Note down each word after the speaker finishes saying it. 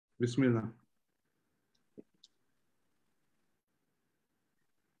Bismillah.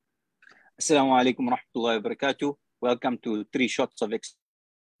 Assalamu alaikum wa rahmatullahi wa barakatuh. Welcome to 3 Shots of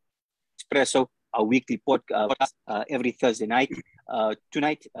Espresso, our weekly podcast every Thursday night.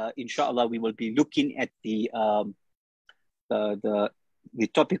 Tonight, inshallah, we will be looking at the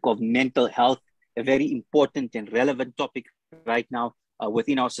topic of mental health, a very important and relevant topic right now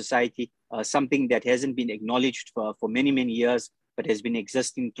within our society, something that hasn't been acknowledged for many, many years, but has been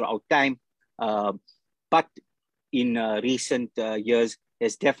existing throughout time. But in recent years,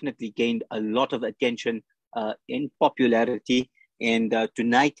 has definitely gained a lot of attention and popularity. And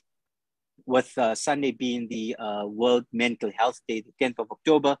tonight, with Sunday being the World Mental Health Day, the 10th of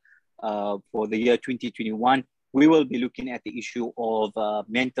October for the year 2021, we will be looking at the issue of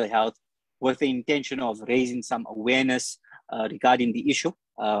mental health with the intention of raising some awareness regarding the issue.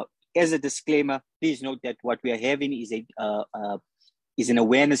 As a disclaimer, please note that what we are having is an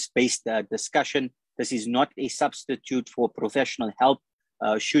awareness-based discussion. This is not a substitute for professional help.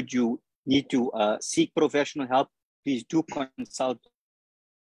 Should you need to seek professional help, please do consult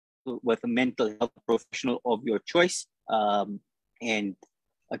with a mental health professional of your choice and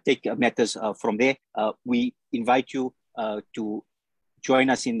take matters from there. We invite you to join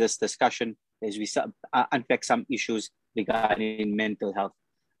us in this discussion as we unpack some issues regarding mental health.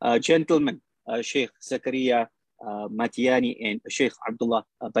 Gentlemen, Sheikh Zakariyyah Matiyani and Sheikh Abdullah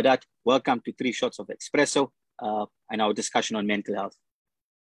Badat, welcome to 3 Shots of Espresso and our discussion on mental health.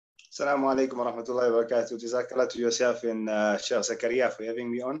 Assalamu alaikum wa rahmatullahi wa barakatuh. Jazakallah to yourself and Sheikh Zakariyyah for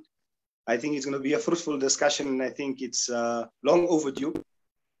having me on. I think it's going to be a fruitful discussion, and I think it's long overdue.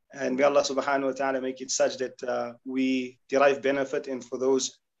 And may Allah subhanahu wa ta'ala make it such that we derive benefit, and for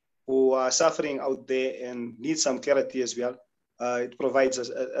those who are suffering out there and need some clarity as well, it provides us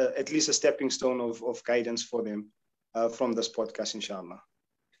at least a stepping stone of guidance for them from this podcast, inshallah.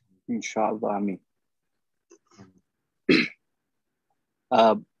 Inshallah, Ameen.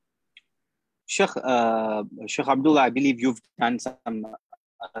 Sheikh Abdullah, I believe you've done some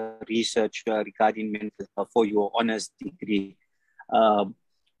research regarding mental health for your honors degree.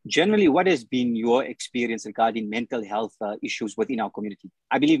 Generally, what has been your experience regarding mental health issues within our community?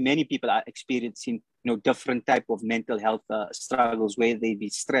 I believe many people are experiencing, different type of mental health struggles, whether they be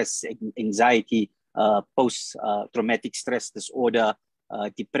stress, anxiety, post-traumatic stress disorder,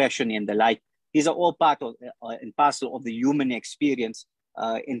 depression, and the like. These are all part of and parcel of the human experience.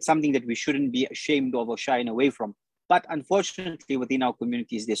 And something that we shouldn't be ashamed of or shying away from. But unfortunately, within our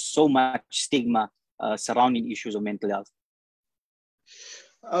communities, there's so much stigma surrounding issues of mental health.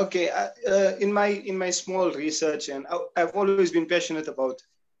 Okay, in my small research, and I've always been passionate about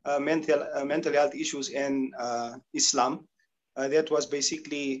mental health issues in Islam. That was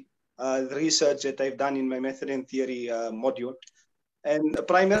basically the research that I've done in my method and theory module. And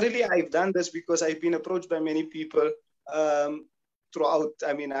primarily, I've done this because I've been approached by many people throughout.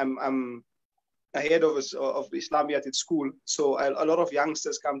 I mean, I'm a head of Islamiyat at school, so a lot of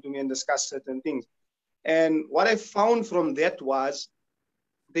youngsters come to me and discuss certain things. And what I found from that was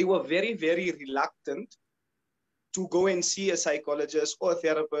they were very, very reluctant to go and see a psychologist or a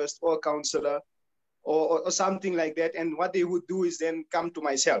therapist or a counselor or something like that. And what they would do is then come to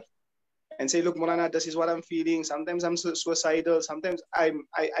myself and say, look, Maulana, this is what I'm feeling. Sometimes I'm suicidal. Sometimes I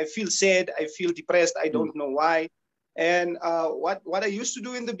feel sad. I feel depressed. I don't know why. And what I used to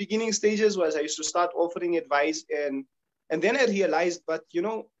do in the beginning stages was I used to start offering advice, and then I realized, but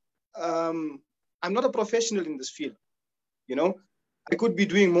I'm not a professional in this field. I could be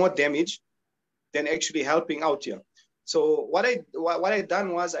doing more damage than actually helping out here. So what I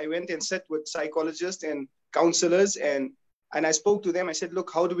done was I went and sat with psychologists and counselors, and I spoke to them. I said, look,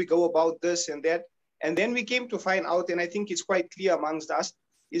 how do we go about this and that? And then we came to find out, and I think it's quite clear amongst us,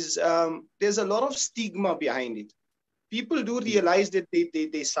 is there's a lot of stigma behind it. People do realize that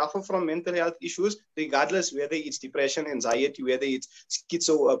they suffer from mental health issues, regardless whether it's depression, anxiety, whether it's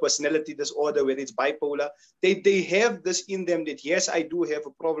schizo personality disorder, whether it's bipolar. They have this in them that, yes, I do have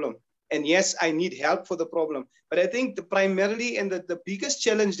a problem. And yes, I need help for the problem. But I think primarily and the biggest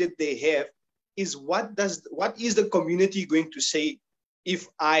challenge that they have is what is the community going to say if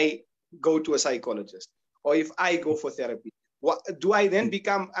I go to a psychologist or if I go for therapy? What do I then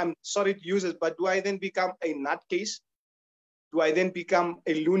become? I'm sorry to use it, but do I then become a nutcase? Do I then become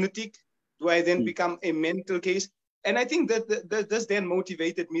a lunatic? Do I then become a mental case? And I think that this then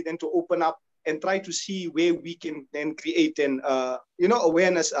motivated me then to open up and try to see where we can then create an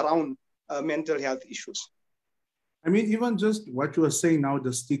awareness around mental health issues. I mean, even just what you were saying now,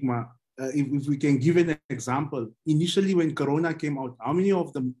 the stigma, if we can give an example, initially when Corona came out, how many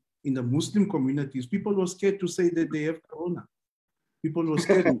of them in the Muslim communities, people were scared to say that they have Corona? People were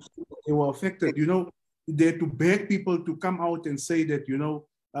scared. They were affected. They had to beg people to come out and say that,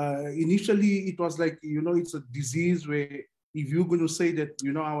 initially it was like, it's a disease where if you're going to say that,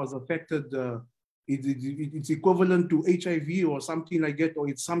 I was affected, it's equivalent to HIV or something like that, or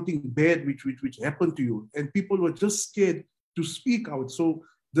it's something bad which happened to you. And people were just scared to speak out. So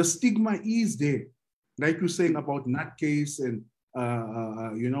the stigma is there. Like you're saying about nutcase and,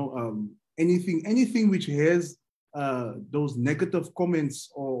 anything which has those negative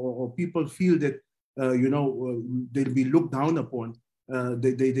comments or people feel that, they'll be looked down upon.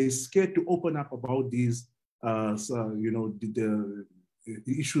 They're scared to open up about these, the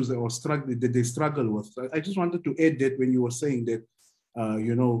issues that they struggle with. I just wanted to add that when you were saying that,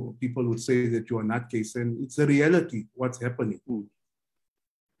 people would say that you are nutcase, and it's a reality what's happening.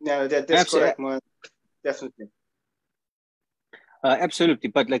 Yeah, that's correct, man. Definitely. Absolutely.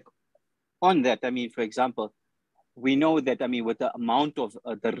 But like on that, for example, we know that, with the amount of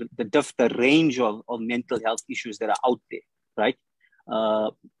the range of mental health issues that are out there, right?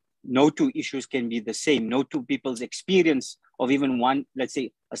 No two issues can be the same. No two people's experience of even one, let's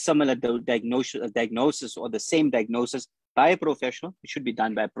say, a similar diagnosis or the same diagnosis by a professional, it should be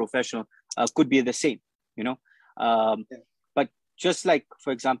done by a professional, could be the same, But just like,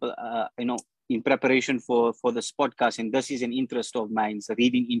 for example, in preparation for this podcast, and this is an interest of mine, so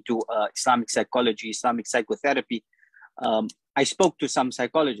reading into Islamic psychology, Islamic psychotherapy, I spoke to some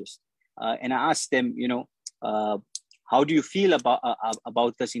psychologists and I asked them, how do you feel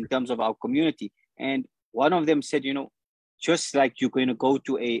about this in terms of our community? And one of them said, just like you're going to go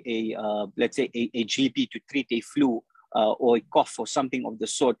to let's say a GP to treat a flu or a cough or something of the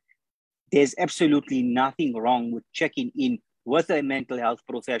sort, there's absolutely nothing wrong with checking in with a mental health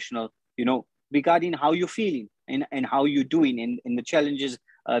professional, regarding how you're feeling and how you're doing and the challenges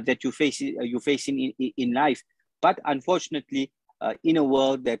that you're facing in life. But unfortunately, in a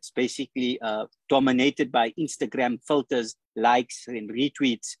world that's basically dominated by Instagram filters, likes and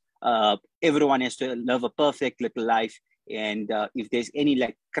retweets, everyone has to live a perfect little life. And if there's any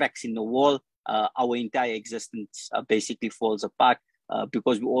like cracks in the wall, our entire existence basically falls apart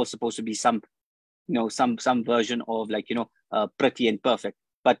because we're all supposed to be some version of like, pretty and perfect.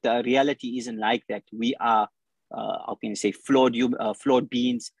 But reality isn't like that. We are, how can I say, flawed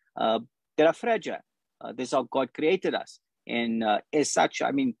beings that are fragile. This is how God created us. And as such,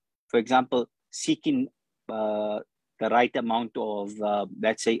 for example, seeking the right amount of,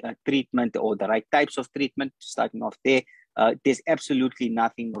 let's say, treatment or the right types of treatment, starting off there, there's absolutely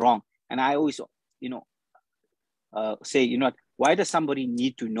nothing wrong. And I always, say, why does somebody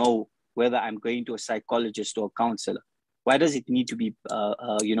need to know whether I'm going to a psychologist or a counselor? Why does it need to be,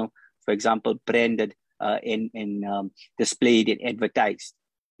 for example, branded and displayed and advertised?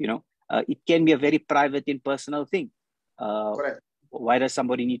 It can be a very private and personal thing. Correct. Why does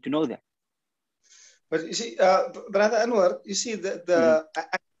somebody need to know that? But you see, Brother Anwar, you see, I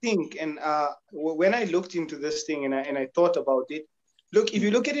think, and when I looked into this thing and I thought about it, look, if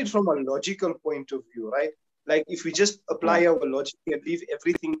you look at it from a logical point of view, right? Like if we just apply our logic and leave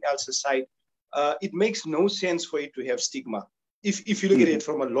everything else aside, it makes no sense for it to have stigma. If you look at it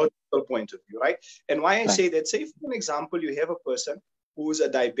from a logical point of view, right? And why I say that, say for an example, you have a person who's a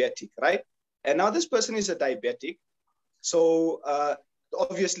diabetic, right? And now this person is a diabetic. So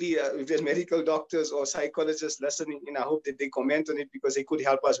obviously, if there's medical doctors or psychologists listening, I hope that they comment on it because they could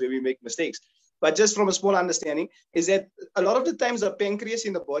help us when we make mistakes. But just from a small understanding is that a lot of the times the pancreas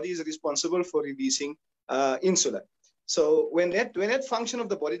in the body is responsible for releasing insulin. So when that function of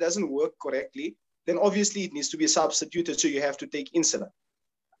the body doesn't work correctly, then obviously it needs to be substituted. So you have to take insulin.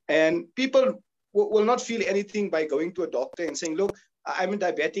 And people will not feel anything by going to a doctor and saying, look, I'm a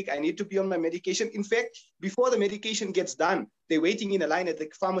diabetic, I need to be on my medication. In fact, before the medication gets done, they're waiting in a line at the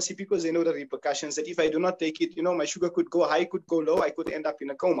pharmacy because they know the repercussions that if I do not take it, my sugar could go high, could go low, I could end up in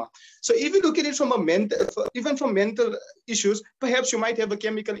a coma. So if you look at it from even from mental issues, perhaps you might have a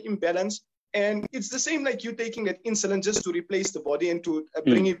chemical imbalance. And it's the same like you taking that insulin just to replace the body and to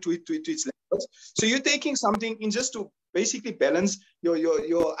bring it to its levels. So you're taking something in just to basically balance your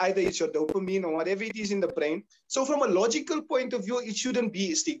either it's your dopamine or whatever it is in the brain. So from a logical point of view, it shouldn't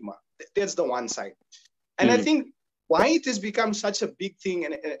be a stigma. That's the one side. And I think why it has become such a big thing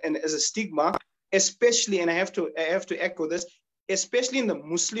and as a stigma, especially, and I have to echo this, especially in the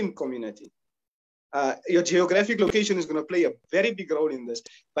Muslim community. Your geographic location is going to play a very big role in this.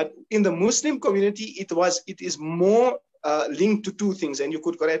 But in the Muslim community, it is more linked to two things, and you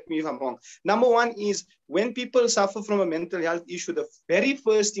could correct me if I'm wrong. Number one is when people suffer from a mental health issue, the very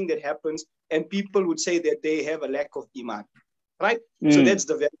first thing that happens, and people would say that they have a lack of iman, right? So that's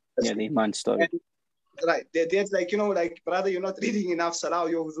the very first the iman story. right. That's like, like, brother, you're not reading enough salah,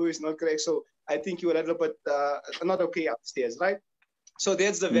 your wudu is not correct. So I think you were a little bit not okay upstairs, right? So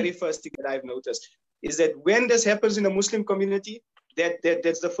that's the very first thing that I've noticed, is that when this happens in a Muslim community,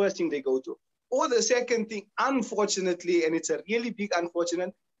 that's the first thing they go to. Or the second thing, unfortunately, and it's a really big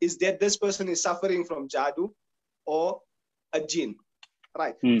unfortunate, is that this person is suffering from jadoo or a jinn,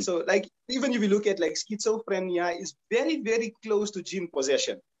 right? So like, even if you look at like schizophrenia is very, very close to jinn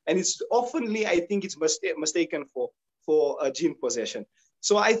possession. And it's oftenly, I think it's mistaken for a jinn possession.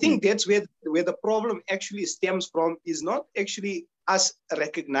 So I think that's where the problem actually stems from, is not actually us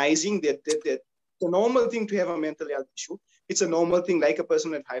recognizing that the normal thing to have a mental health issue. It's a normal thing like a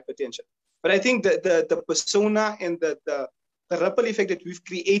person with hypertension. But I think the persona and the ripple effect that we've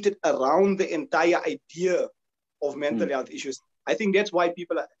created around the entire idea of mental health issues, I think that's why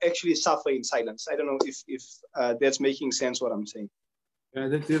people actually suffer in silence. I don't know if that's making sense what I'm saying.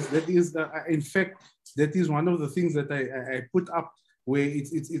 That is in fact, that is one of the things that I put up, where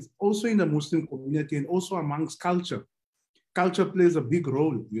it's also in the Muslim community and also amongst culture. Culture plays a big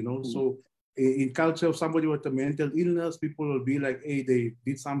role, So in culture of somebody with a mental illness, people will be like, hey, they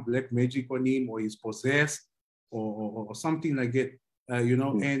did some black magic on him, or he's possessed, or something like that,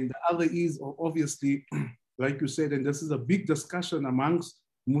 And the other is obviously, like you said, and this is a big discussion amongst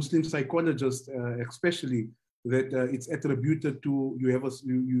Muslim psychologists, especially, that it's attributed to you're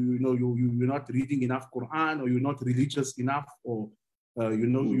not reading enough Quran, or you're not religious enough, or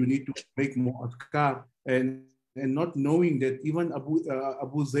you need to make more adhkar, and not knowing that even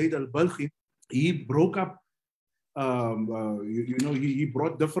Abu Zayd Al-Balkhi, he broke up, he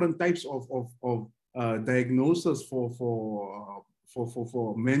brought different types of diagnosis for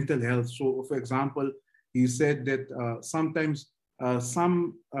mental health. So, for example, he said that sometimes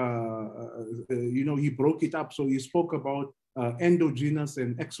he broke it up. So he spoke about endogenous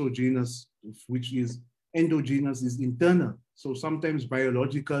and exogenous, which is endogenous is internal. So sometimes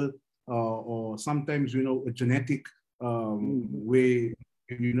biological, or sometimes, a genetic way,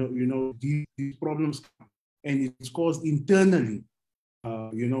 these problems come, and it's caused internally,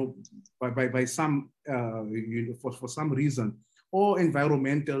 by some, for some reason, or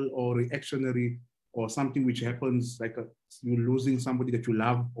environmental or reactionary, or something which happens, like you losing somebody that you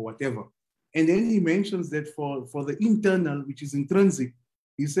love or whatever. And then he mentions that for the internal, which is intrinsic,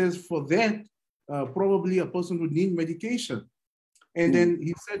 he says for that, probably a person would need medication. And then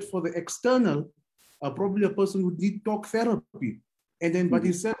he said for the external, probably a person would need talk therapy. And then, but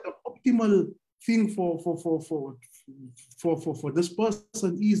he said the optimal thing for this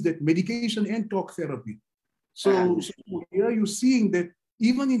person is that medication and talk therapy. So here you're seeing that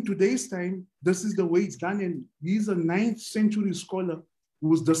even in today's time, this is the way it's done. And he's a 9th century scholar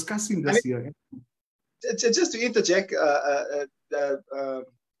who's discussing this here. Just to interject,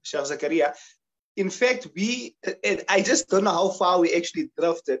 Sheikh Zakariyyah, in fact, I just don't know how far we actually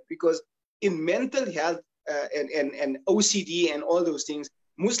drifted, because in mental health and OCD and all those things,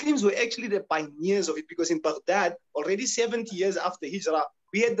 Muslims were actually the pioneers of it, because in Baghdad, already 70 years after Hijrah,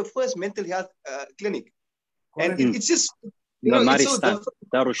 we had the first mental health clinic. And it's just, it's so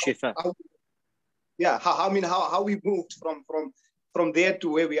different. How we moved from there to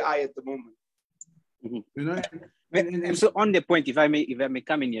where we are at the moment. And so on the point, if I may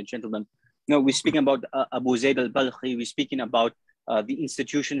come in here, gentlemen, we're speaking about Abu Zayd al-Balkhi, we're speaking about the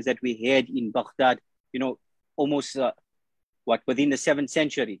institutions that we had in Baghdad, almost within the 7th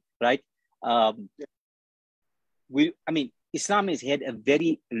century, right? Islam has had a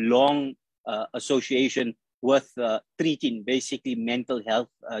very long association with treating basically mental health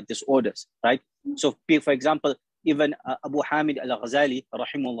disorders, right? So, for example, even Abu Hamid al-Ghazali,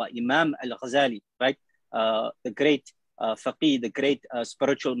 rahimahullah, Imam al-Ghazali, right? The great faqih, the great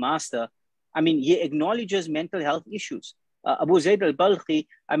spiritual master, he acknowledges mental health issues. Abu Zayd al-Balkhi,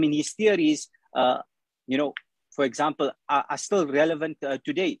 his theories, for example, are still relevant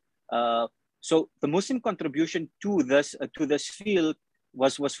today. So the Muslim contribution to this field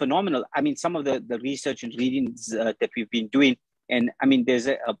was phenomenal. Some of the research and readings that we've been doing, and there's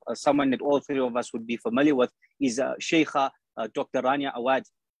someone that all three of us would be familiar with, is Sheikha Dr. Rania Awaad,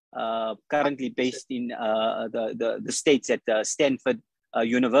 currently based in the States at Stanford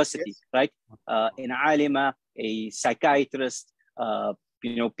University, right? An alima, a psychiatrist,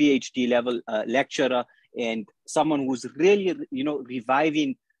 PhD level lecturer, and someone who's really,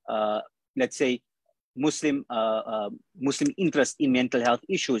 reviving, let's say, Muslim interest in mental health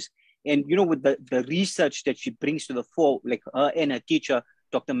issues. And, with the research that she brings to the fore, like her and her teacher,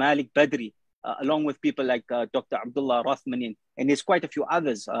 Dr. Malik Badri, along with people like Dr. Abdullah Rothman, and there's quite a few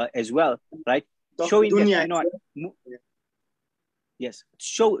others as well, right? Showing that,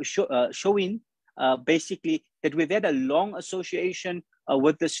 showing basically that we've had a long association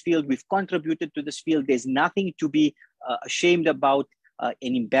with this field. We've contributed to this field. There's nothing to be ashamed about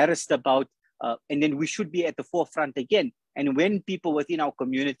and embarrassed about. And then we should be at the forefront again. And when people within our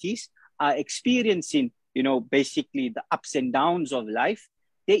communities are experiencing, basically the ups and downs of life,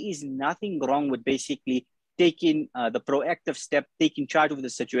 there is nothing wrong with basically taking the proactive step, taking charge of the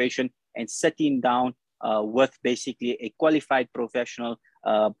situation and sitting down with basically a qualified professional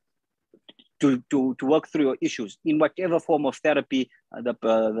to work through your issues in whatever form of therapy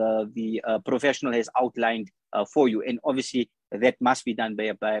the professional has outlined for you. And obviously that must be done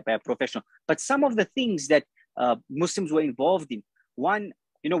by a professional. But some of the things that Muslims were involved in, one,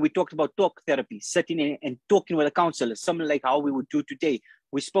 we talked about talk therapy, sitting and talking with a counselor, similar like how we would do today.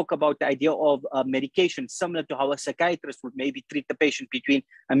 We spoke about the idea of medication, similar to how a psychiatrist would maybe treat the patient between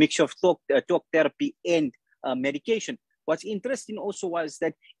a mixture of talk therapy and medication. What's interesting also was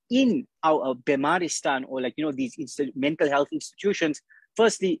that in our Bemaristan, or these mental health institutions,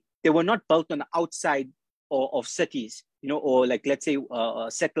 firstly, they were not built on the outside of cities, or let's say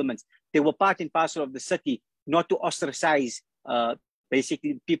settlements. They were part and parcel of the city, not to ostracize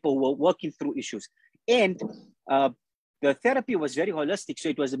basically people who were working through issues. And the therapy was very holistic. So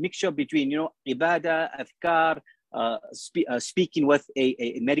it was a mixture between, ibadah, adhkar, speaking with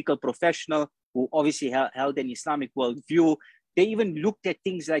a medical professional who obviously held an Islamic worldview. They even looked at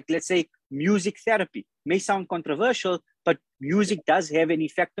things like, let's say, music therapy. May sound controversial, but music does have an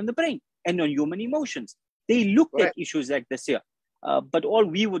effect on the brain and on human emotions. They looked at issues like this here. But all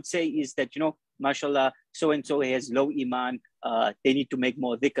we would say is that, mashallah, so-and-so has low iman, they need to make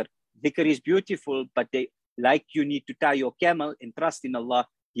more dhikr. Dhikr is beautiful, but you need to tie your camel and trust in Allah.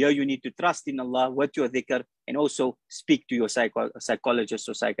 Here you need to trust in Allah with your dhikr and also speak to your psychologist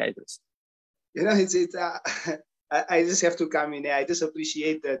or psychiatrist. I just have to come in here. I just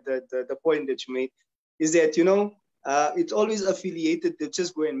appreciate the point that you made, is that, it's always affiliated to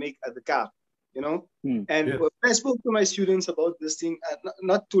just go and make adhkar, And when I spoke to my students about this thing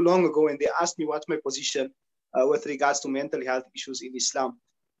not too long ago, and they asked me what's my position with regards to mental health issues in Islam,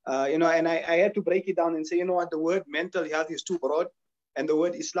 and I had to break it down and say, the word mental health is too broad and the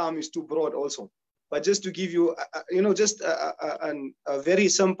word Islam is too broad also. But just to give you, a very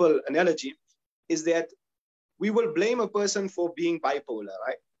simple analogy, is that we will blame a person for being bipolar,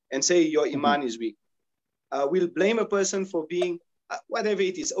 right? And say your iman is weak. We'll blame a person for being whatever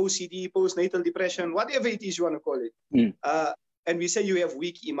it is, OCD, postnatal depression, whatever it is you want to call it. And we say you have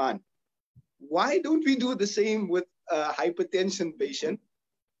weak iman. Why don't we do the same with a hypertension patient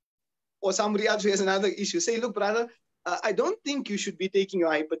or somebody else who has another issue? Say, look, brother, I don't think you should be taking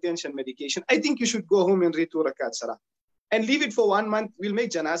your hypertension medication. I think you should go home and read 2 rakat salah. And leave it for 1 month. We'll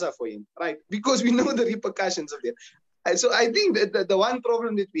make janazah for him, right? Because we know the repercussions of that. And so I think that the one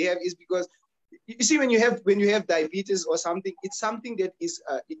problem that we have is because, you see, when you have diabetes or something, it's something that is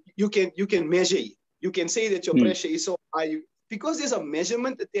you can measure it. You can say that your pressure is so high because there's a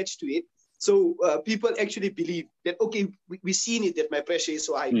measurement attached to it. So people actually believe that, okay, we've seen it that my pressure is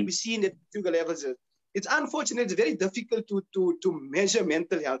so high. We've seen that sugar levels. It's unfortunate. It's very difficult to measure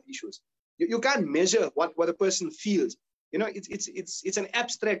mental health issues. You can't measure what a person feels. It's an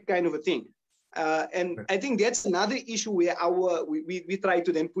abstract kind of a thing. And I think that's another issue where we try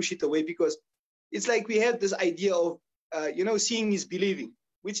to then push it away, because it's like we have this idea of, seeing is believing,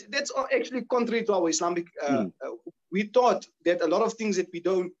 which that's actually contrary to our Islamic. We thought that a lot of things that we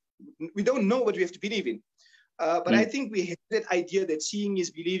don't know what we have to believe in. But I think we have that idea that seeing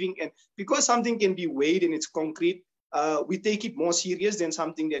is believing. And because something can be weighed and it's concrete, we take it more serious than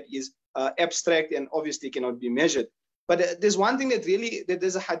something that is abstract and obviously cannot be measured. But there's one thing that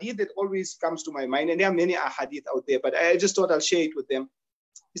there's a hadith that always comes to my mind, and there are many hadith out there, but I just thought I'll share it with them.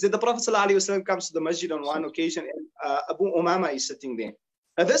 Is that the Prophet ﷺ comes to the masjid on one occasion, and Abu Umama is sitting there.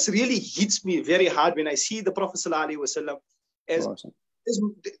 Now this really hits me very hard when I see the Prophet ﷺ as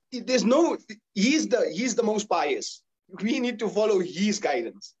he's the most pious. We need to follow his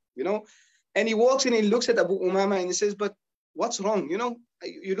guidance, And he walks in and he looks at Abu Umama and he says, "But what's wrong?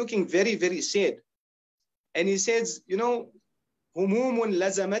 You're looking very, very sad." And he says, "Humumun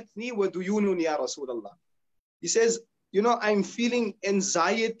lazamatni wa duyunun ya Rasulallah." He says, I'm feeling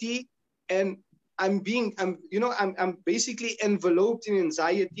anxiety, and I'm basically enveloped in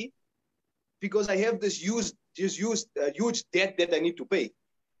anxiety because I have this huge debt that I need to pay.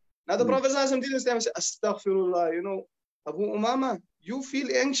 Now the Prophet didn't say, "Astaghfirullah, Abu Umama, you feel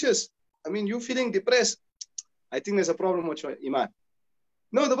anxious. You're feeling depressed. I think there's a problem with your iman."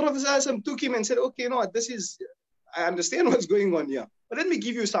 No, the Prophet took him and said, "Okay, I understand what's going on here. But let me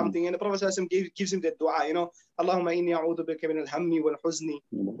give you something. And the Prophet gives him that dua, you know, Allahumma inni a'udhu bika min al-hammi wal-huzni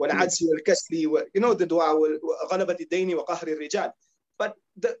wal-'ajzi wal-kasli, you know, the dua, ghalabati dayni wa qahri rijal. But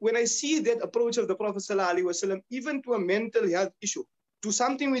when I see that approach of the Prophet ﷺ, even to a mental health issue, to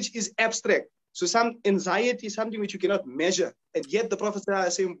something which is abstract, so some anxiety, something which you cannot measure, and yet the Prophet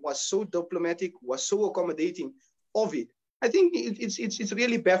ﷺ was so diplomatic, was so accommodating of it. I think it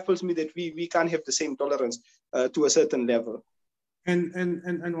really baffles me that we can't have the same tolerance to a certain level. And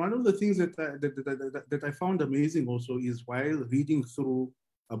one of the things that I found amazing also is while reading through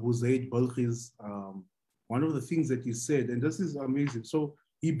Abu Zayd Balkhi's, one of the things that he said, and this is amazing. So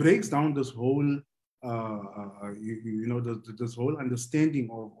he breaks down this whole, this whole understanding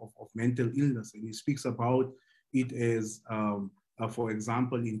of mental illness, and he speaks about it as, for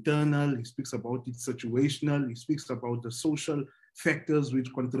example, internal. He speaks about it situational. He speaks about the social factors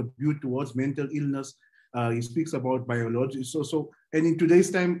which contribute towards mental illness. He speaks about biology. And in today's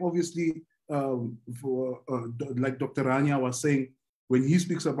time, obviously, like Dr. Rania was saying, when he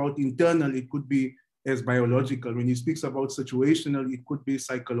speaks about internal, it could be as biological. When he speaks about situational, it could be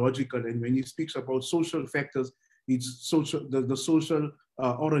psychological. And when he speaks about social factors, it's social, the social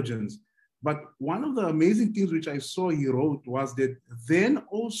origins. But one of the amazing things which I saw he wrote was that then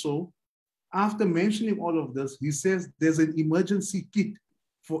also, after mentioning all of this, he says there's an emergency kit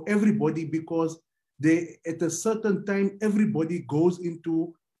for everybody because at a certain time, everybody goes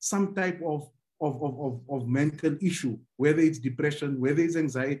into some type of mental issue, whether it's depression, whether it's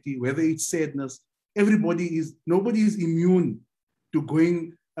anxiety, whether it's sadness. Nobody is immune to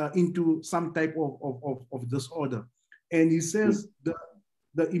going into some type of disorder. And he says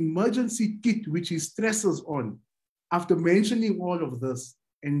the emergency kit, which he stresses on, after mentioning all of this,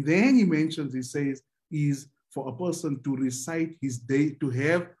 and then he says, is for a person to recite his day, to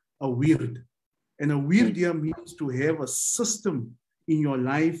have a wird. And a wird here means to have a system in your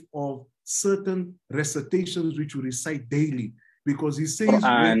life of certain recitations which you recite daily. Because he says,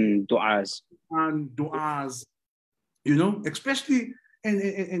 and du'as, you know, especially,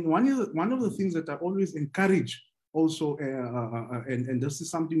 and one of the things that I always encourage also, and this is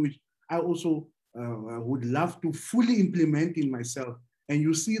something which I also would love to fully implement in myself. And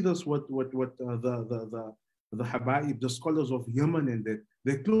you see this, what the Habaib, the scholars of Yemen, and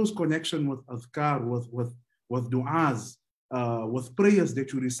their close connection with adhkar, with du'as, with prayers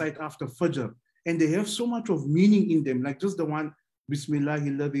that you recite after Fajr. And they have so much of meaning in them, like just the one,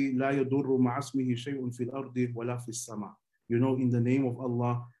 Bismillahi alladhi la yadurru ma'asmihi shay'un fil ardi wala fis sama. You know, in the name of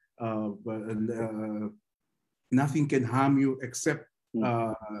Allah, nothing can harm you except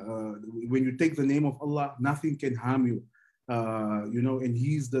when you take the name of Allah, nothing can harm you. You know, and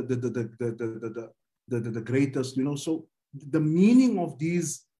He's the greatest. You know, so the meaning of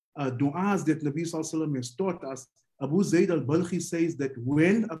these du'as that Nabi Sallallahu Alaihi Wasallam has taught us, Abu Zayd al-Balkhi says that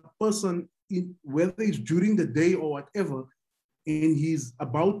when a person, whether it's during the day or whatever, and he's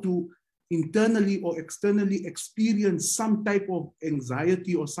about to internally or externally experience some type of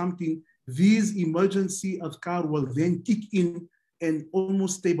anxiety or something, these emergency adhkar will then kick in and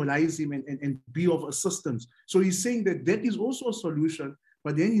almost stabilize him and be of assistance. So he's saying that that is also a solution,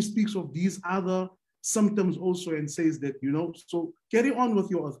 but then he speaks of these other symptoms also and says that, you know, so carry on with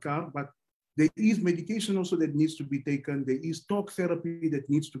your adhkar, but there is medication also that needs to be taken. There is talk therapy that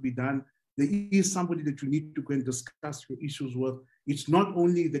needs to be done. There is somebody that you need to go and discuss your issues with. It's not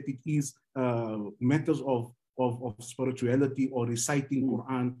only that it is matters of spirituality or reciting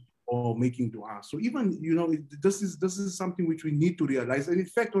Quran or making dua. So even, you know, this is something which we need to realize. And in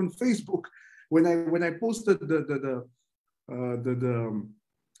fact, on Facebook, when I posted the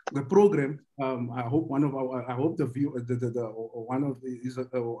program, I hope one of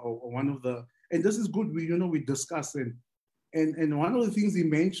the and this is good. We discuss and one of the things he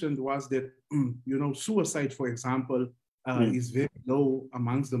mentioned was that you know, suicide, for example, is very low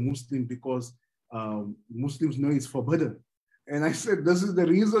amongst the Muslims because Muslims know it's forbidden. And I said, this is the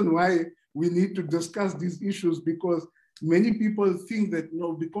reason why we need to discuss these issues, because many people think that, you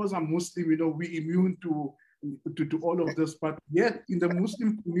know, because I'm Muslim, you know, we're immune to all of this. But yet in the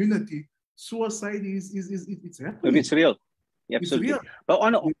Muslim community, suicide is happening. It's real. Absolutely. It's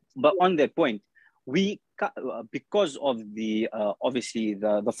real. But on that point, we, because of the obviously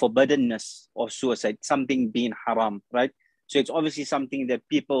the forbiddenness of suicide, something being haram, right? So it's obviously something that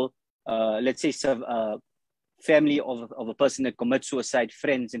people, let's say, family of a person that commits suicide,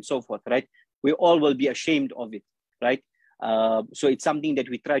 friends and so forth, right? We all will be ashamed of it, right? So it's something that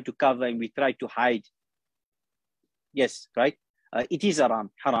we try to cover and we try to hide. Yes, right? It is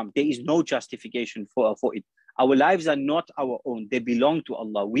haram. There is no justification for it. Our lives are not our own. They belong to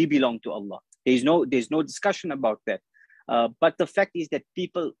Allah. We belong to Allah. There's no discussion about that. But the fact is that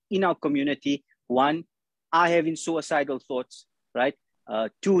people in our community, one, are having suicidal thoughts, right?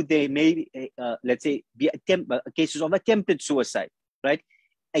 Two, they may, let's say, be cases of attempted suicide, right?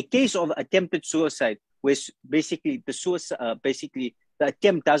 A case of attempted suicide where basically the suicide, basically the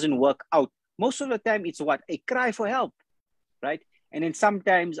attempt doesn't work out. Most of the time, it's what? A cry for help, right? And then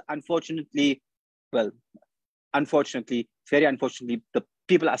sometimes, unfortunately, well, unfortunately, very unfortunately, the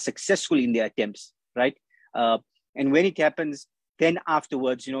people are successful in their attempts, right? And when it happens, then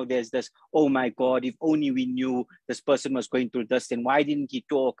afterwards, you know, there's this, oh my God, if only we knew this person was going through this, then why didn't he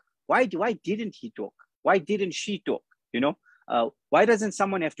talk? Why didn't he talk? Why didn't she talk? You know, why doesn't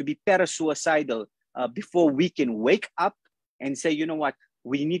someone have to be parasuicidal before we can wake up and say, you know what,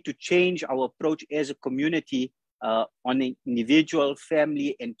 we need to change our approach as a community on an individual,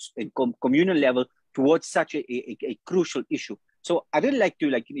 family, and communal level towards such a crucial issue. So I'd really like to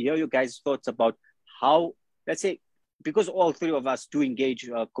hear your guys' thoughts about how, let's say, because all three of us do engage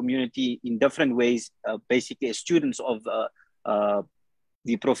community in different ways, basically as students of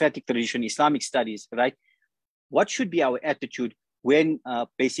the prophetic tradition, Islamic studies, right? What should be our attitude when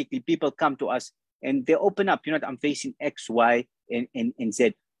basically people come to us and they open up, you know, I'm facing X, Y, and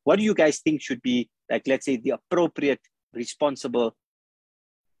Z. What do you guys think should be, like, let's say, the appropriate, responsible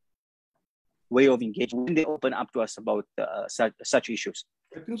way of engagement when they open up to us about such issues?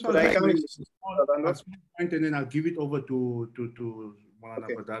 I think so. I'll make a small point, and then I'll give it over to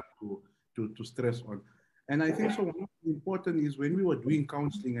Badat to stress on. And I think so. One important is when we were doing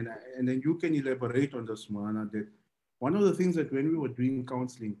counseling, and then you can elaborate on this, Moana, that one of the things that when we were doing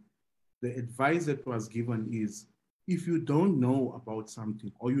counseling, the advice that was given is, if you don't know about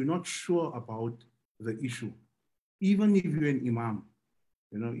something or you're not sure about the issue, even if you're an imam,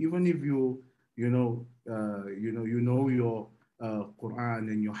 you know, even if you know your Quran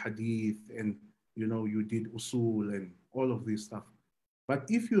and your hadith, and you know you did usul and all of this stuff, but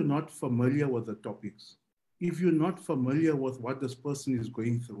if you're not familiar with the topics, if you're not familiar with what this person is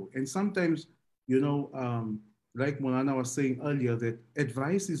going through, and sometimes, you know, like Molana was saying earlier, that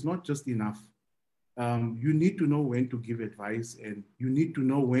advice is not just enough. You need to know when to give advice, and you need to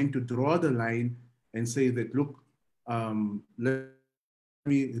know when to draw the line and say that, look, let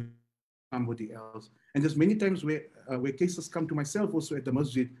me somebody else. And there's many times where cases come to myself also at the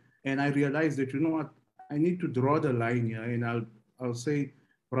masjid, and I realize that, you know what, I need to draw the line here, and I'll say,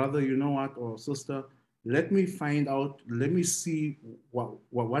 brother, you know what, or sister, let me find out, let me see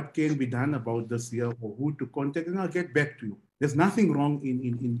what can be done about this here, or who to contact, and I'll get back to you. There's nothing wrong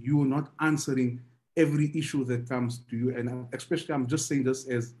in you not answering every issue that comes to you. And especially, I'm just saying this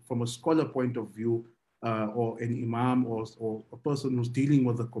as from a scholar point of view, or an imam, or a person who's dealing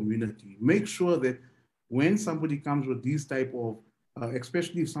with the community. Make sure that when somebody comes with these type of,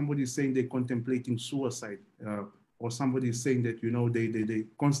 especially if somebody is saying they're contemplating suicide, or somebody is saying that, you know, they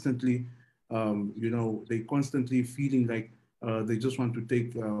constantly, you know, they constantly feeling like they just want to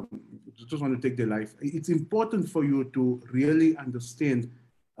take their life. It's important for you to really understand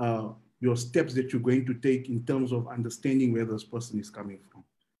your steps that you're going to take in terms of understanding where this person is coming from.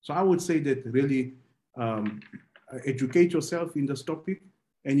 So I would say that really educate yourself in this topic,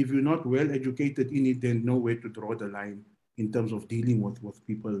 and if you're not well educated in it, then know where to draw the line in terms of dealing with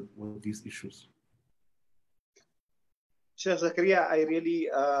people with these issues. Sheikh Zakariyyah, I really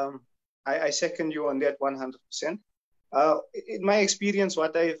I second you on that 100%. In my experience,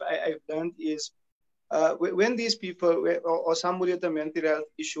 what I've learned is when these people or somebody with a mental health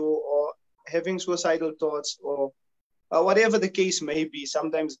issue or having suicidal thoughts or whatever the case may be,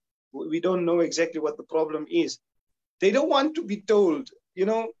 sometimes we don't know exactly what the problem is. They don't want to be told, you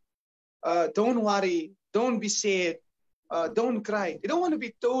know, don't worry, don't be sad, don't cry. They don't want to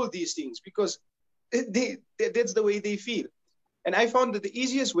be told these things because that's the way they feel. And I found that the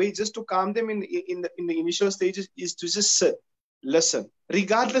easiest way just to calm them in the initial stages is to just sit, listen,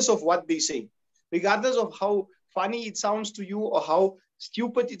 regardless of what they say, regardless of how funny it sounds to you or how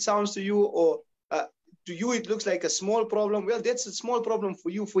stupid it sounds to you, or to you it looks like a small problem. Well, that's a small problem for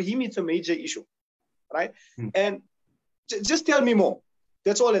you. For him, it's a major issue, right? And just tell me more.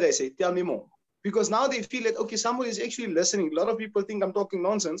 That's all that I say. Tell me more. Because now they feel that, okay, somebody is actually listening. A lot of people think I'm talking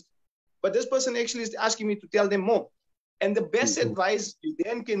nonsense, but this person actually is asking me to tell them more. And the best advice you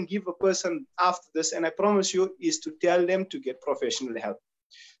then can give a person after this, and I promise you, is to tell them to get professional help.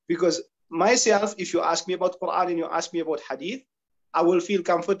 Because myself, if you ask me about Quran and you ask me about Hadith, I will feel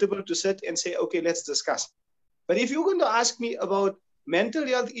comfortable to sit and say, okay, let's discuss. But if you're going to ask me about mental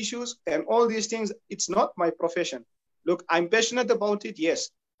health issues and all these things, it's not my profession. Look, I'm passionate about it, yes.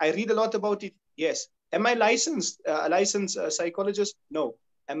 I read a lot about it, yes. Am I licensed, a licensed psychologist? No.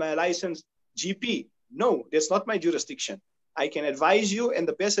 Am I a licensed GP? No, that's not my jurisdiction. I can advise you, and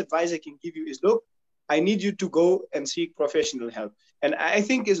the best advice I can give you is, look, I need you to go and seek professional help. And I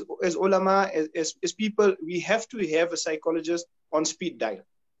think as ulama, as people, we have to have a psychologist on speed dial,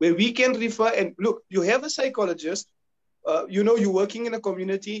 where we can refer and look, you have a psychologist, you're working in a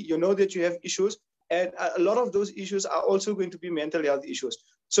community, you know that you have issues, and a lot of those issues are also going to be mental health issues.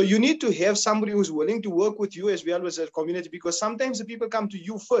 So you need to have somebody who's willing to work with you as well as a community, because sometimes the people come to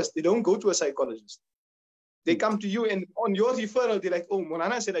you first. They don't go to a psychologist. They come to you, and on your referral, they're like, oh,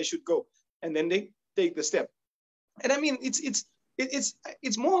 Monana said I should go. And then they take the step. And I mean,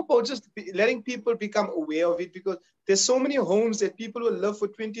 it's more about just letting people become aware of it, because there's so many homes that people will live for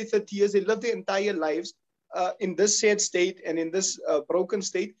 20, 30 years. They live their entire lives in this sad state and in this broken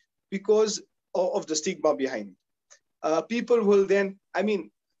state because of the stigma behind it. People will then, I mean,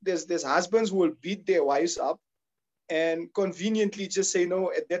 there's husbands who will beat their wives up and conveniently just say,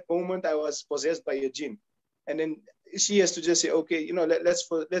 no, at that moment I was possessed by a jinn. And then she has to just say, okay,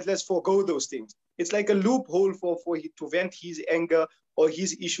 let's forego those things. It's like a loophole for to vent his anger or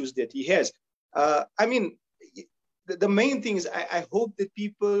his issues that he has. I mean, the main thing is I hope that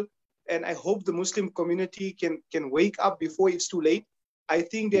people, and I hope the Muslim community can wake up before it's too late. I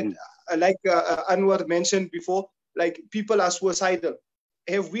think that, like Anwar mentioned before, like people are suicidal.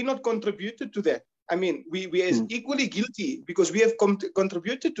 Have we not contributed to that? I mean, we are equally guilty because we have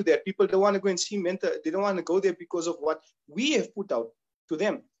contributed to that. People don't want to go and see mental, they don't want to go there because of what we have put out to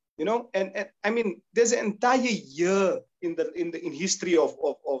them, and I mean, there's an entire year in history of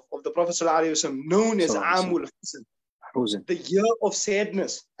the Prophet ﷺ known as Amul Huzn, the year of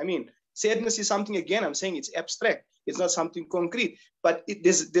sadness. I mean, sadness is something, again, I'm saying it's abstract. It's not something concrete, but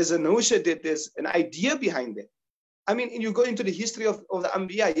there's a notion that there's an idea behind it. I mean, you go into the history of the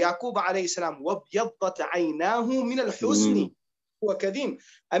Anbiya, Yaqub alayhi salam, وَبْيَضَّتْ عَيْنَاهُ مِنَ الْحُزْنِ وَكَذِيمٌ.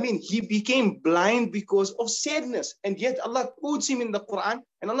 I mean, he became blind because of sadness, and yet Allah quotes him in the Quran,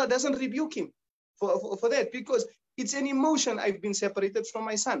 and Allah doesn't rebuke him for that, because it's an emotion. I've been separated from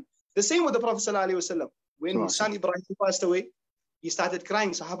my son. The same with the Prophet ﷺ. When his son Ibrahim passed away, he started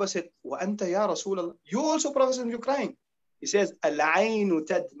crying. Sahaba said, وَأَنْتَ يَا رَسُولَ اللَّهِ. You also, Prophet, you're crying. He says, الْعَيْنُ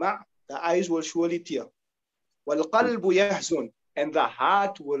تَدْمَعْ. The eyes will surely tear. وَالْقَلْبُ يَحْزُنُ. And the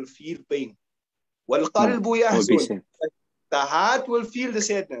heart will feel pain. وَالْقَلْبُ يَحْزُنُ. The heart will feel the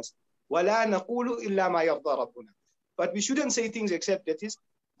sadness. وَلَا نَقُولُ إِلَّا مَا يَرْضَى رَبُّنَا. But we shouldn't say things except that is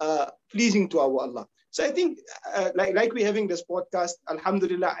pleasing to our Allah. So I think, like we're having this podcast,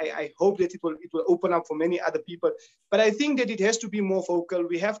 alhamdulillah, I hope that it will open up for many other people. But I think that it has to be more focal.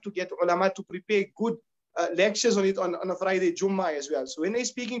 We have to get ulama to prepare good lectures on it on a Friday Jummah as well. So when they're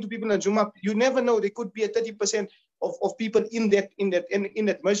speaking to people on Jummah, you never know, there could be a 30% of people in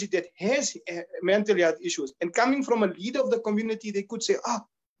that masjid that has mental health issues. And coming from a leader of the community, they could say,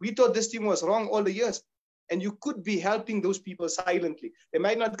 we thought this thing was wrong all the years. And you could be helping those people silently. They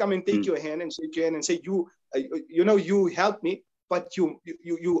might not come and take your hand and shake your hand and say, you helped me, but you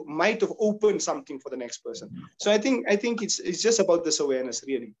might have opened something for the next person. So I think it's just about this awareness,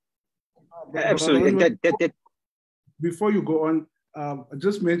 really. Absolutely. Before you go on,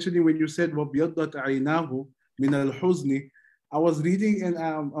 just mentioning when you said وَبْيَضَّتْ عَيْنَاهُ مِنَ الْحُزْنِ, I was reading, and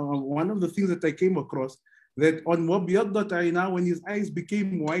one of the things that I came across, that on وَبْيَضَّتْ عَيْنَاهُ, when his eyes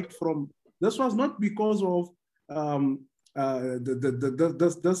became white from, this was not because of,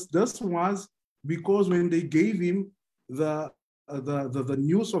 this was because when they gave him the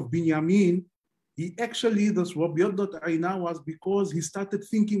news of Binyamin, he actually, this وَبْيَضَّتْ عَيْنَاهُ was because he started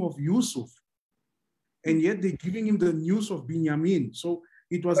thinking of Yusuf. And yet they're giving him the news of Binyamin. So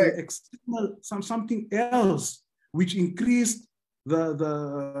it was an external, something else which increased the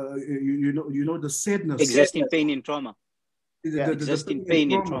sadness. Existing pain and trauma. Existing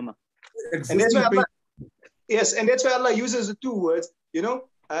pain and trauma. And that's why Allah, and that's why Allah uses the two words,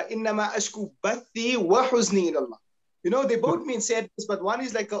 إِنَّمَا أَشْكُ بَثِّي وَحُزْنِي إِلَى اللَّهِ. They both mean sadness, but one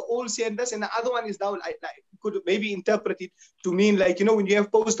is like an old sadness, and the other one is now, you could maybe interpret it to mean like, when you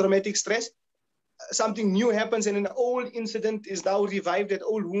have post-traumatic stress, something new happens and an old incident is now revived, that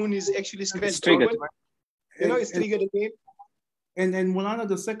old wound is actually scratched open. It's triggered again. And Mulana,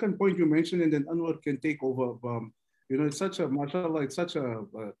 the second point you mentioned, and then Anwar can take over, it's such a, mashallah, it's such a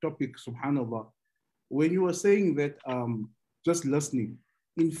topic, subhanallah. When you were saying that, just listening,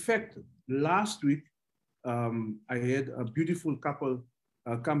 in fact, last week, I had a beautiful couple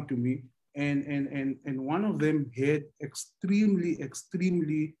come to me, and one of them had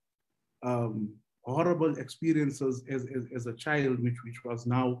extremely horrible experiences as a child, which was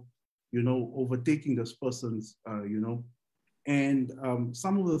now, overtaking this person's, and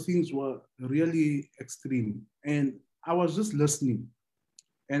some of the things were really extreme. And I was just listening.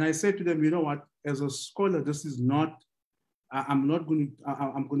 And I said to them, you know what, as a scholar, this is not, I'm going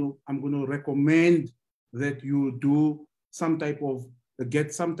to recommend that you do some type of,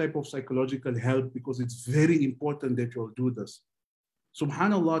 get some type of psychological help, because it's very important that you'll do this.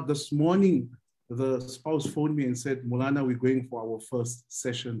 Subhanallah, this morning, the spouse phoned me and said, Mulana, we're going for our first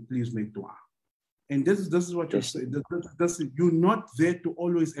session, please make dua. And this is what you say. You're not there to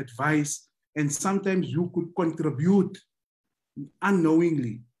always advise, and sometimes you could contribute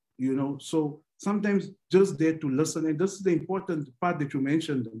unknowingly, you know. So sometimes just there to listen. And this is the important part that you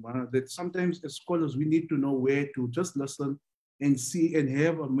mentioned, that sometimes as scholars, we need to know where to just listen and see, and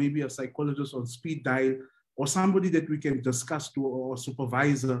have maybe a psychologist on speed dial, or somebody that we can discuss to, or a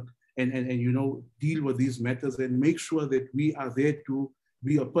supervisor, and you know, deal with these matters, and make sure that we are there to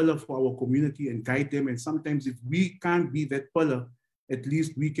be a pillar for our community and guide them. And sometimes if we can't be that pillar, at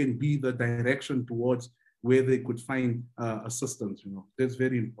least we can be the direction towards where they could find assistance, you know. That's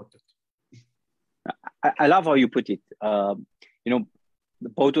very important. I love how you put it. You know,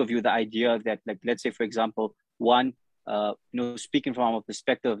 both of you, the idea that, like, let's say, for example, one, you know, speaking from our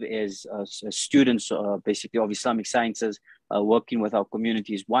perspective as students, basically, of Islamic sciences, working with our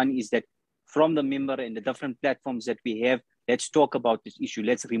communities. One is that from the member and the different platforms that we have, let's talk about this issue.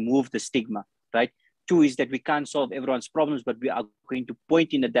 Let's remove the stigma, right? Two is that we can't solve everyone's problems, but we are going to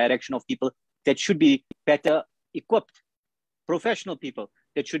point in the direction of people that should be better equipped, professional people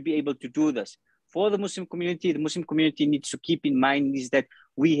that should be able to do this. For the Muslim community needs to keep in mind is that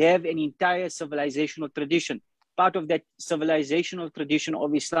we have an entire civilizational tradition. Part of that civilizational tradition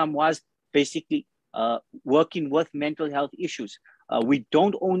of Islam was basically working with mental health issues. We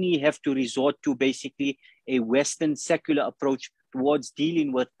don't only have to resort to basically a Western secular approach towards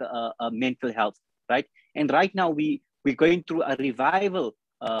dealing with mental health, right? And right now we're going through a revival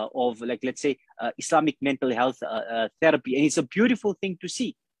of, like, let's say, Islamic mental health therapy. And it's a beautiful thing to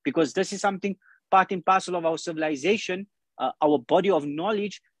see, because this is something part and parcel of our civilization, our body of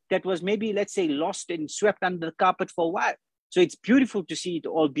knowledge that was maybe, let's say, lost and swept under the carpet for a while. So it's beautiful to see it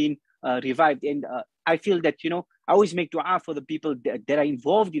all being revived. And I feel that, you know, I always make dua for the people that are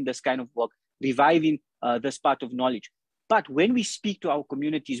involved in this kind of work, reviving this part of knowledge. But when we speak to our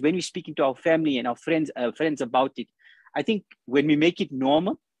communities, when we speak to our family and our friends about it, I think when we make it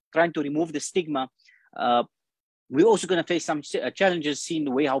normal, trying to remove the stigma, we're also going to face some challenges seeing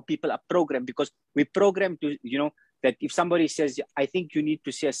the way how people are programmed, because we program to, you know, that if somebody says, I think you need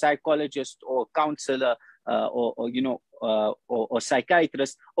to see a psychologist or counselor or you know, or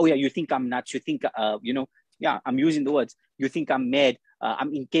psychiatrist, oh yeah, you think I'm nuts, you think, you know, yeah, I'm using the words, you think I'm mad,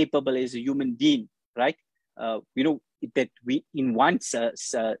 I'm incapable as a human being, right? You know, that we, in one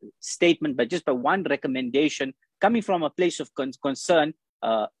statement, but just by one recommendation, coming from a place of concern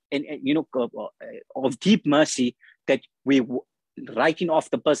and you know, of deep mercy, that we writing off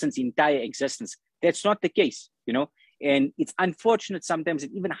the person's entire existence. That's not the case, you know. And it's unfortunate sometimes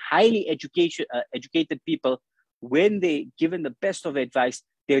that even highly educated people, when they given the best of advice,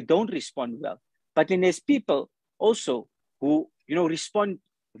 they don't respond well. But then there's people also who, you know, respond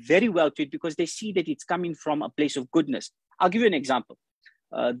very well to it because they see that it's coming from a place of goodness. I'll give you an example.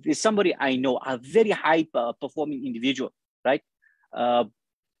 There's somebody I know, a very high performing individual, right?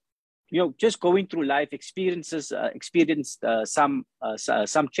 You know, just going through life experienced some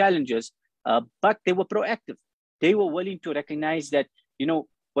challenges, but they were proactive. They were willing to recognize that, you know,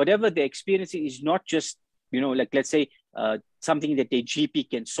 whatever they're experiencing is not just, you know, like, let's say, something that their GP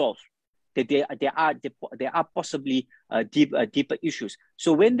can solve. That there are possibly deeper issues.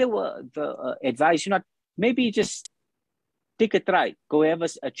 So when they were advised, you know, maybe just take a try, go have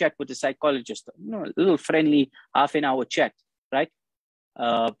a chat with a psychologist, you know, a little friendly half-an-hour chat, right?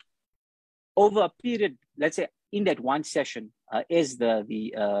 Over a period, let's say, in that one session, as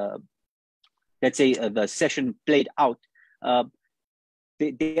let's say the session played out,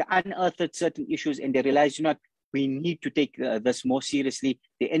 they unearthed certain issues and they realized, you know, we need to take this more seriously.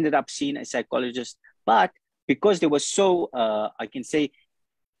 They ended up seeing a psychologist, but because they were so, I can say,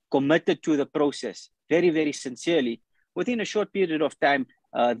 committed to the process, very, very sincerely, within a short period of time,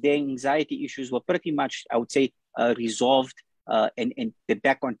 their anxiety issues were pretty much, I would say, resolved and they're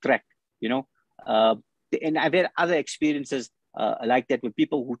back on track, you know. And I've had other experiences like that with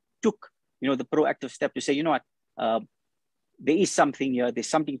people who took, you know, the proactive step to say, you know what, there is something here, there's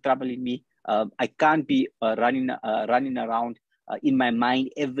something troubling me. I can't be running around in my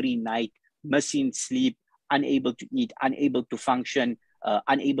mind every night, missing sleep, unable to eat, unable to function,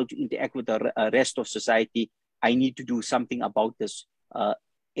 unable to interact with the rest of society. I need to do something about this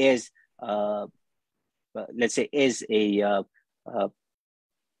as, let's say, as a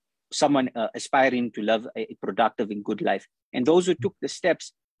someone aspiring to live a productive and good life. And those who took the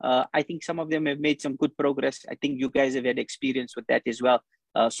steps I think some of them have made some good progress. I think you guys have had experience with that as well.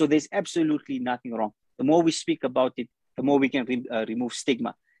 So there's absolutely nothing wrong. The more we speak about it, the more we can remove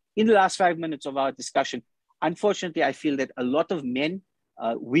stigma. In the last 5 minutes of our discussion, unfortunately, I feel that a lot of men,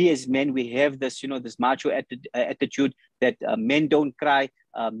 we as men, we have this, this macho attitude that men don't cry,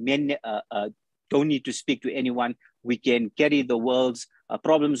 men don't need to speak to anyone. We can carry the world's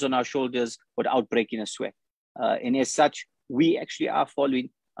problems on our shoulders without breaking a sweat. And as such, we actually are falling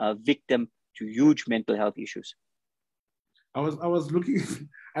victim to huge mental health issues. I was looking,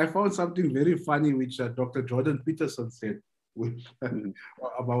 I found something very funny, which Dr. Jordan Peterson said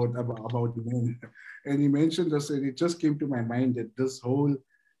about men. And he mentioned this, and it just came to my mind that this whole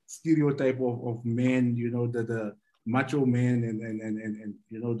stereotype of men, the macho man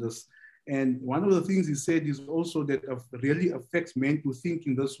and this. And one of the things he said is also that really affects men to think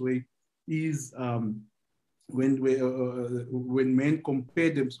in this way is when men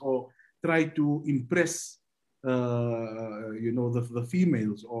compare them or try to impress the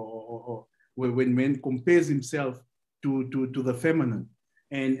females, or when men compares himself to the feminine,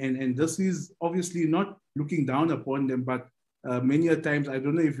 and this is obviously not looking down upon them, but many a times, I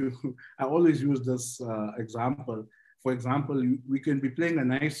don't know if you, I always use this example. For example, we can be playing a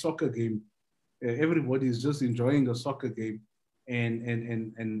nice soccer game. Everybody is just enjoying a soccer game,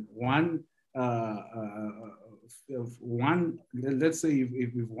 and one, let's say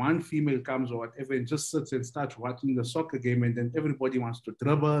if one female comes or whatever and just sits and starts watching the soccer game, and then everybody wants to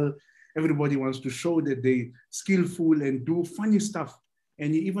dribble, everybody wants to show that they're skillful and do funny stuff.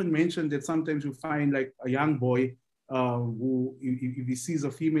 And he even mentioned that sometimes you find like a young boy who, if he sees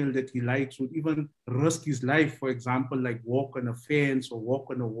a female that he likes, would even risk his life, for example, like walk on a fence or walk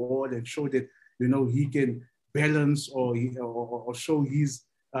on a wall and show that, he can balance or show his,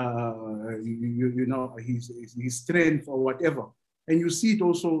 his strength or whatever. And you see it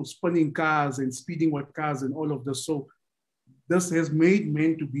also spinning cars and speeding with cars and all of this. So this has made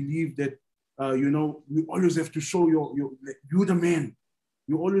men to believe that, you always have to show you're the man.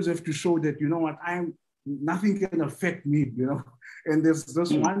 You always have to show that, nothing can affect me, And there's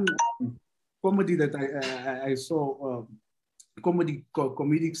this one comedy that I saw,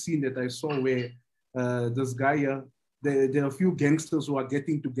 comedic scene that I saw where this guy, there are a few gangsters who are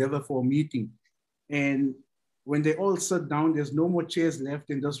getting together for a meeting. And when they all sit down, there's no more chairs left,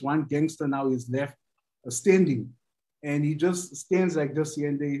 and just one gangster now is left standing. And he just stands like this here,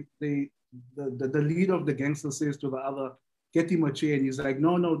 and the leader of the gangster says to the other, get him a chair. And he's like,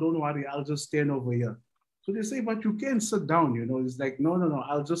 no, don't worry, I'll just stand over here. So they say, but you can't sit down, He's like, no,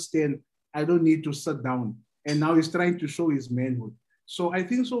 I'll just stand. I don't need to sit down. And now he's trying to show his manhood. So I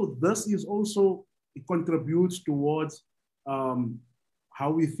think so this is also, it contributes towards how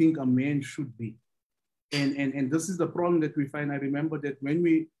we think a man should be. And this is the problem that we find. I remember that when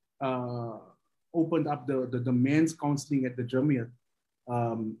we opened up the men's counseling at the Jamia,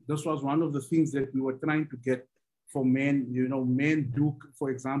 this was one of the things that we were trying to get for men. Men do, for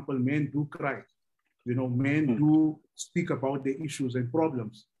example, men do cry. Men do speak about the issues and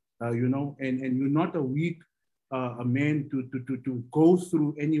problems, and you're not a weak a man to go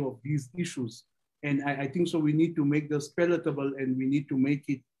through any of these issues. And I think so we need to make this palatable, and we need to make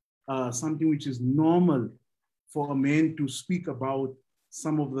it something which is normal for a man to speak about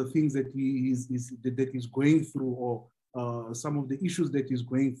some of the things that he is going through, or some of the issues that he's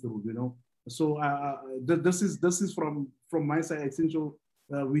going through, So this is from my side. I think so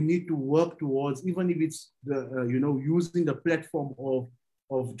we need to work towards, even if it's using the platform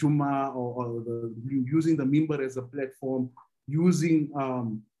of Juma, or using the Mimbar as a platform, using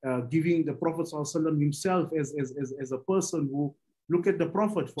giving the Prophet ﷺ himself as a person who, look at the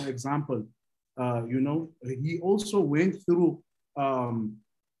Prophet, for example, he also went through the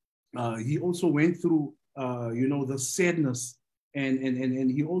sadness,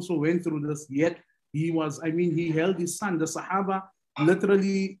 and he also went through this, yet he held his son. The Sahaba,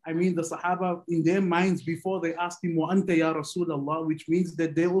 literally, the Sahaba, in their minds, before they asked him, "Wa anta ya Rasulullah," which means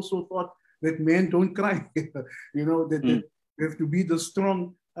that they also thought that men don't cry, that they have to be the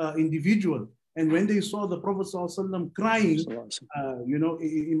strong individual. And when they saw the Prophet ﷺ crying,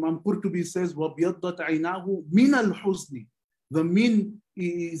 Imam Qurtubi says, وَبْيَضَّتْ عَيْنَاهُ مِنَ الْحُزْنِ. The min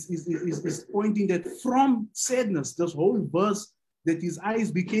is pointing that from sadness, this whole verse, that his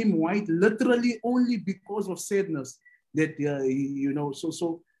eyes became white, literally only because of sadness. That,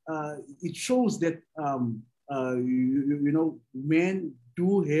 it shows that, men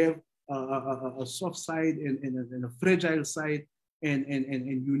do have a soft side and a fragile side. And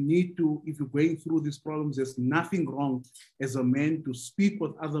you need to, if you're going through these problems, there's nothing wrong as a man to speak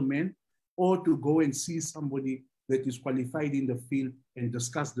with other men, or to go and see somebody that is qualified in the field and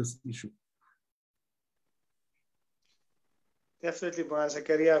discuss this issue. Definitely, Brother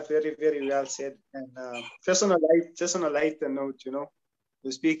Zakariyyah, very, very well said. And just on a lighter note, you know,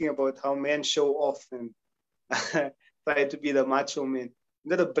 we're speaking about how men show off and try to be the macho man. You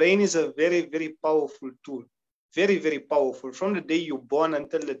know, the brain is a very, very powerful tool. Very, very powerful. From the day you're born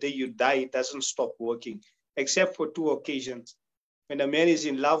until the day you die, it doesn't stop working, except for 2 occasions. When a man is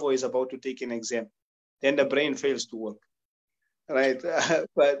in love or is about to take an exam, then the brain fails to work. Right?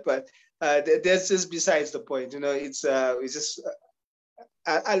 But that's just besides the point. You know, it's just.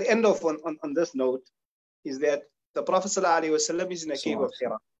 I'll end off on this note, is that the Prophet ﷺ is in a cave of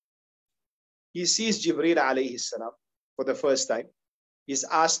Hira. He sees Jibreel alayhi salam for the first time. He's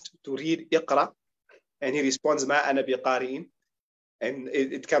asked to read Iqra, and he responds, Ma ana biqari'in. And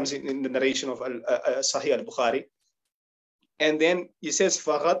it comes in the narration of Sahih al-Bukhari. And then he says,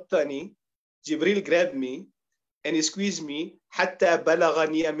 Faghattani, Jibreel grabbed me, and he squeezed me, hatta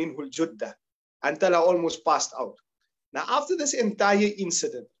balaghani minhu al-judda, until I almost passed out. Now, after this entire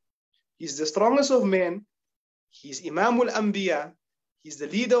incident, he's the strongest of men, he's Imam al-Anbiya, he's the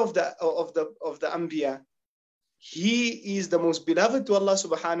leader of the Anbiya, he is the most beloved to Allah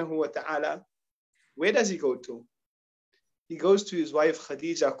subhanahu wa ta'ala. Where does he go to? He goes to his wife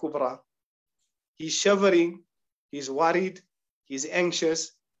Khadija Kubra. He's shivering, he's worried, he's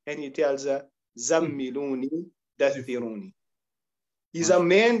anxious, and he tells her, Zammiluni dathiruni. He's a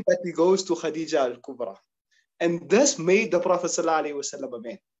man, but he goes to Khadija al-Kubra. And this made the Prophet ﷺ a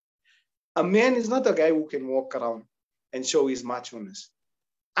man. A man is not a guy who can walk around and show his macho-ness.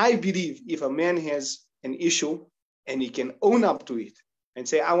 I believe if a man has an issue and he can own up to it and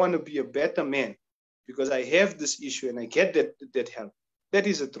say, I want to be a better man because I have this issue and I get that help, that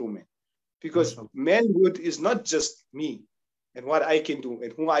is a true man. Because manhood is not just me and what I can do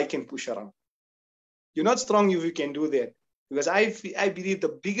and who I can push around. You're not strong if you can do that. Because I believe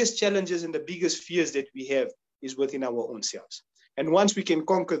the biggest challenges and the biggest fears that we have is within our own selves. And once we can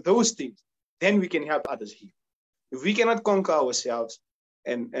conquer those things, then we can help others heal. If we cannot conquer ourselves,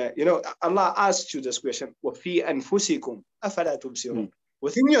 and you know, Allah asks you this question, وَفِي أَنفُسِكُمْ أَفَلَا تُبْصِرُونَ.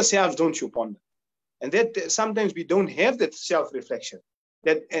 Within yourselves, don't you ponder? And that sometimes we don't have that self-reflection.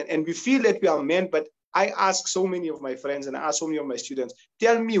 And we feel that we are men, but I ask so many of my friends and I ask so many of my students,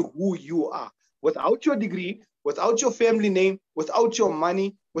 tell me who you are. Without your degree, without your family name, without your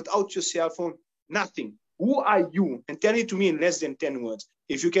money, without your cell phone, nothing. Who are you? And tell it to me in less than 10 words.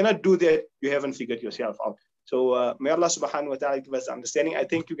 If you cannot do that, you haven't figured yourself out. So may Allah subhanahu wa ta'ala give us understanding. I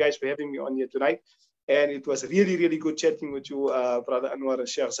thank you guys for having me on here tonight. And it was really, really good chatting with you, Brother Anwar and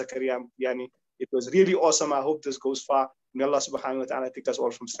Sheikh Zakariyyah Matiyani. It was really awesome. I hope this goes far. May Allah subhanahu wa ta'ala take us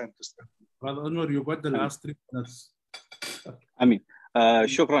all from strength to strength. Brother Anwar, you got the last 3 minutes.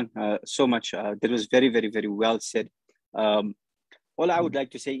 Shukran so much. That was very, very, very well said. All I would like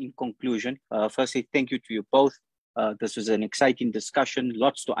to say in conclusion, firstly, thank you to you both. This was an exciting discussion,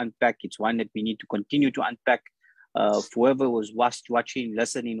 lots to unpack. It's one that we need to continue to unpack. Whoever was watching,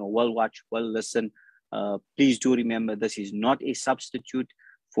 listening, or will watch, will listen, please do remember this is not a substitute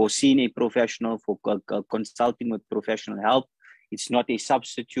for seeing a professional, for consulting with professional help. It's not a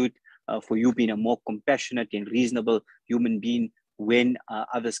substitute for you being a more compassionate and reasonable human being when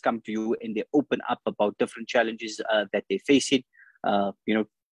others come to you and they open up about different challenges that they're facing. You know,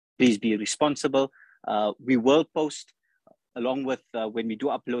 please be responsible. We will post along with when we do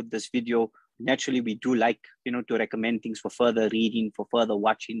upload this video. Naturally, we do like, you know, to recommend things for further reading, for further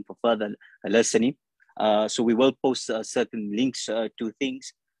watching, for further listening. So we will post certain links to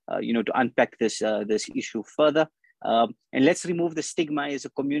things, you know, to unpack this issue further. And let's remove the stigma as a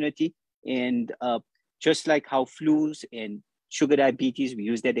community. And just like how flus and sugar diabetes, we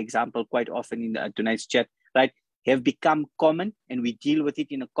use that example quite often in tonight's chat, right, have become common, and we deal with it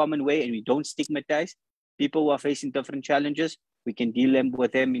in a common way, and we don't stigmatize people who are facing different challenges. We can deal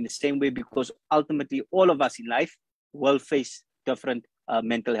with them in the same way, because ultimately all of us in life will face different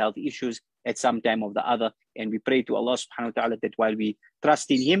mental health issues at some time or the other. And we pray to Allah subhanahu wa ta'ala that while we trust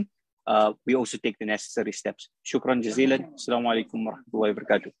in Him, we also take the necessary steps. Shukran jazilan. Assalamu alaikum wa rahmatullahi wa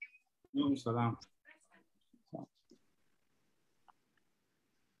barakatuh.